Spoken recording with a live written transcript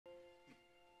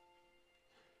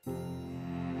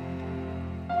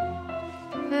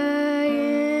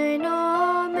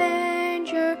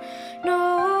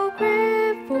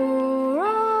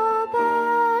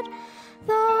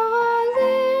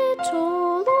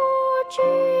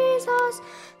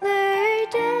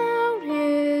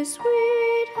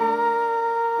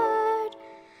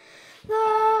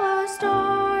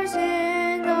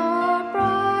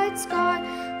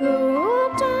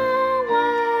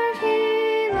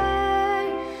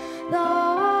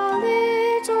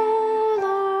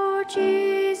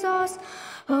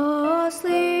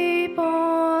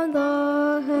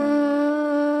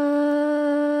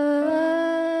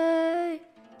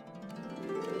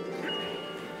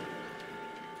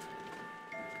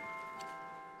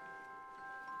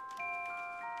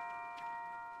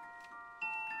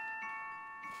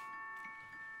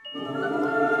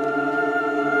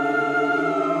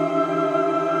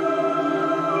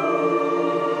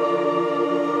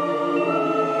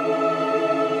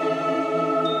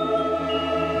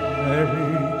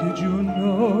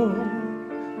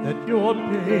Your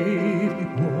baby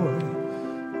boy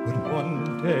would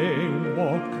one day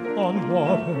walk on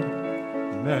water.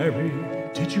 Mary,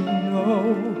 did you know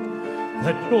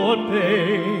that your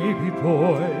baby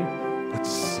boy would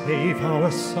save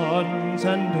our sons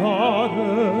and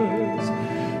daughters?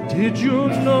 Did you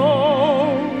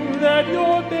know that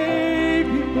your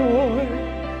baby boy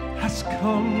has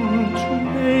come to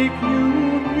make you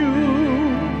new?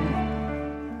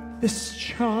 This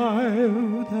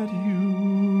child that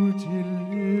you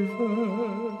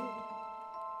delivered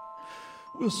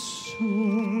will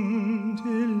soon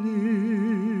deliver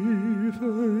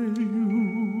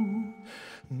you.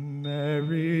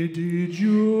 Mary, did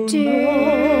you know?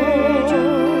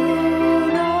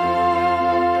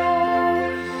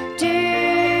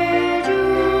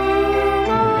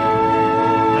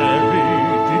 Mary,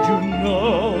 did you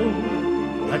know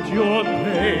that your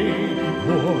baby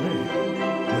boy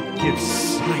would give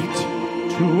sight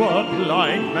to a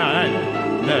blind man?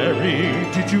 Mary,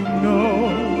 did you know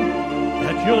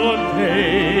that your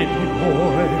baby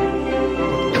boy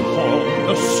would calm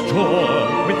the storm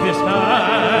with his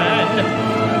hand?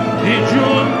 Did you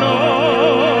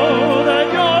know that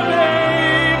your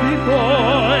baby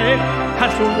boy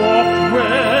has walked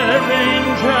where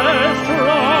angels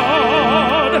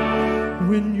trod?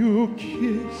 When you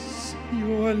kiss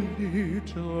your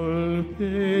little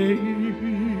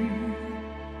baby,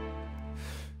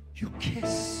 you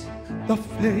kiss the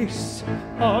face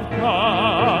of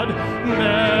God.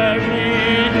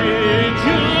 Mary, did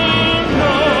you